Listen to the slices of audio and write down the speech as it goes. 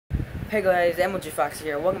Hey guys, MLG Fox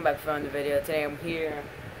here. Welcome back for another video. Today I'm here,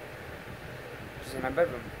 just in my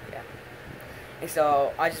bedroom. Yeah. And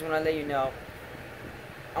so I just want to let you know.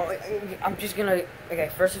 I'm just gonna. Okay,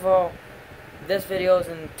 first of all, this video is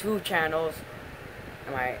in 2 channels.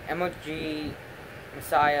 My MLG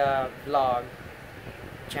Messiah vlog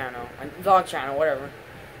channel, vlog channel, whatever,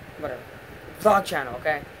 vlog channel.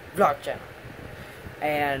 Okay, vlog channel.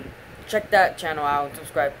 And check that channel out and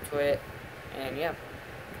subscribe to it. And yeah.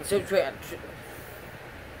 Subscribe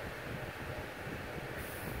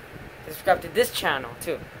to this channel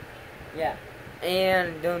too. Yeah.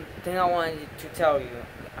 And the thing I wanted to tell you,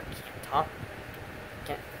 I can't talk.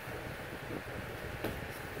 Can't.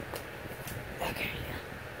 Okay. Yeah.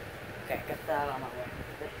 Okay, get that on my way.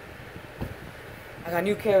 I got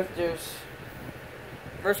new characters.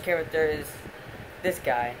 First character is this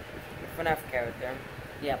guy, FNAF character.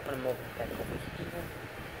 Yeah, put him over here.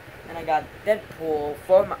 And I got Deadpool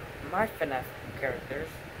for my FNAF characters.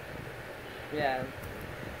 Yeah.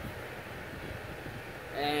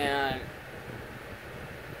 And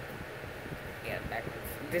yeah,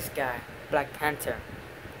 this guy, Black Panther.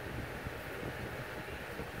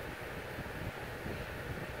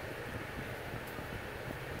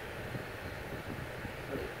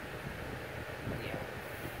 Yeah.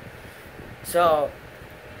 So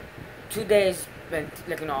 2 days. I'm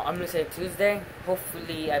gonna say Tuesday.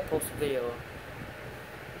 Hopefully, I post a video.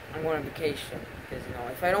 I'm going on vacation because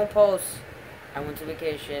if I don't post, I went to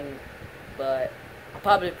vacation. But I'll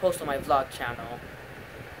probably post on my vlog channel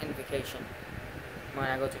in vacation when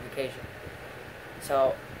I go to vacation.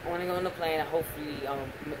 So when I go on the plane, hopefully I'll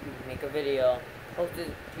make a video, post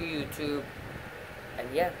it to YouTube,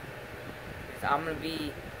 and yeah, I'm gonna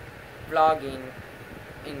be vlogging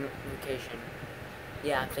in vacation.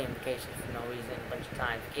 Yeah, I'm saying vacation for no reason, a bunch of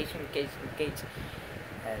times. Vacation.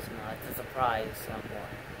 That's not a surprise somewhere.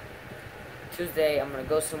 Tuesday, I'm gonna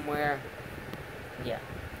go somewhere. Yeah.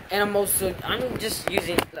 And I'm just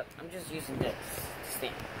using this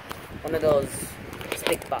thing. One of those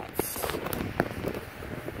stick bots.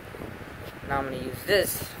 Now I'm gonna use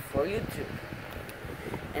this for YouTube.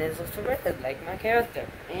 And it's also red, like my character.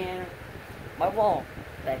 And my wall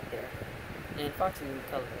back there. And Foxy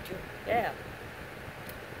color too. Yeah.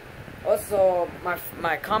 Also,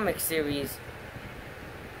 my comic series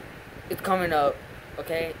is coming up,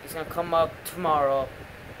 okay? It's gonna come up tomorrow.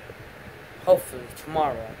 Hopefully,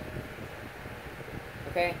 tomorrow.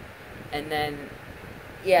 Okay? And then,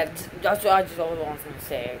 yeah, that's what I just always want to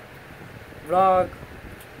say. Vlog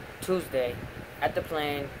Tuesday at the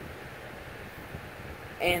plane.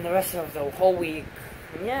 And the rest of the whole week.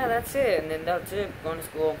 And yeah, that's it. And then that's it. Going to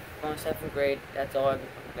school, going to 7th grade. That's all I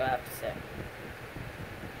have to say.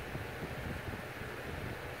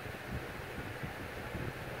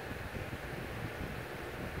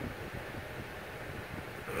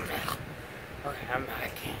 Okay, I'm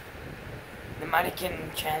mannequin. The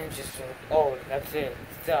mannequin challenge is that's it.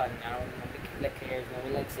 It's done. Now nobody cares.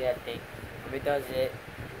 Nobody likes it. I think nobody does it.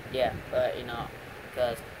 Yeah, but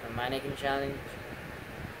because the mannequin challenge,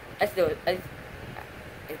 I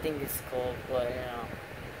think it's cool, but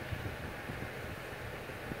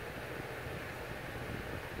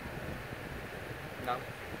no.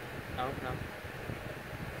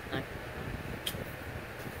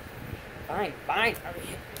 Fine.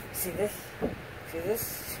 See this?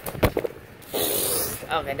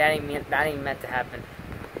 Okay, that ain't meant to happen.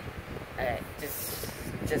 Alright,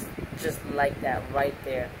 just like that right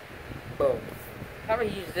there. Boom. If I ever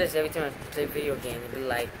use this every time I play video games, it'd be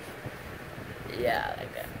like, yeah,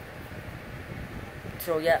 like that.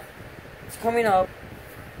 So yeah, it's coming up.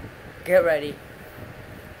 Get ready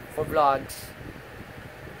for vlogs.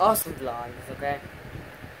 Awesome vlogs, okay?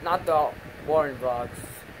 Not the boring vlogs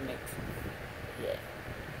mix. Yeah.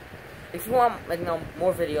 If you want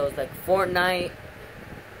more videos like Fortnite,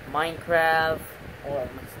 Minecraft, or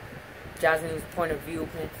Jasmine's point of view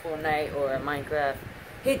playing Fortnite or Minecraft,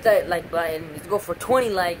 hit that like button. Let's go for 20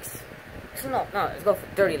 likes. No, let's go for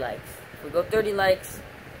 30 likes. If we go 30 likes,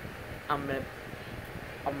 I'm gonna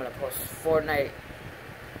post Fortnite.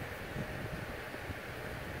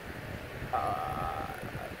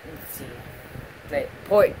 Let's see. Play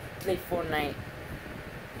Fortnite.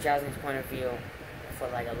 Jasmine's point of view for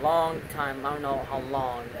like a long time. I don't know how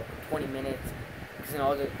long, like 20 minutes.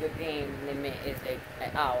 Because the game limit is like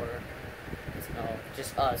an hour. It's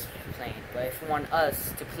just us playing. But if you want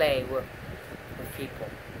us to play with people,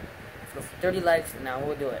 let's go for 30 likes and now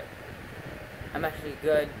we'll do it. I'm actually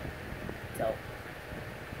good, so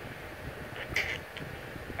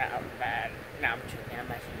I'm bad. No, I'm joking.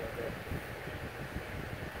 I'm actually real good.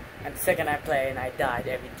 And the second I play and I died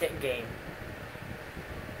every game.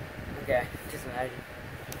 Okay, just imagine.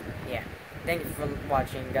 Yeah. Thank you for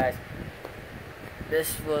watching, guys.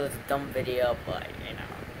 This was a dumb video, but you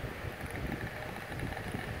know.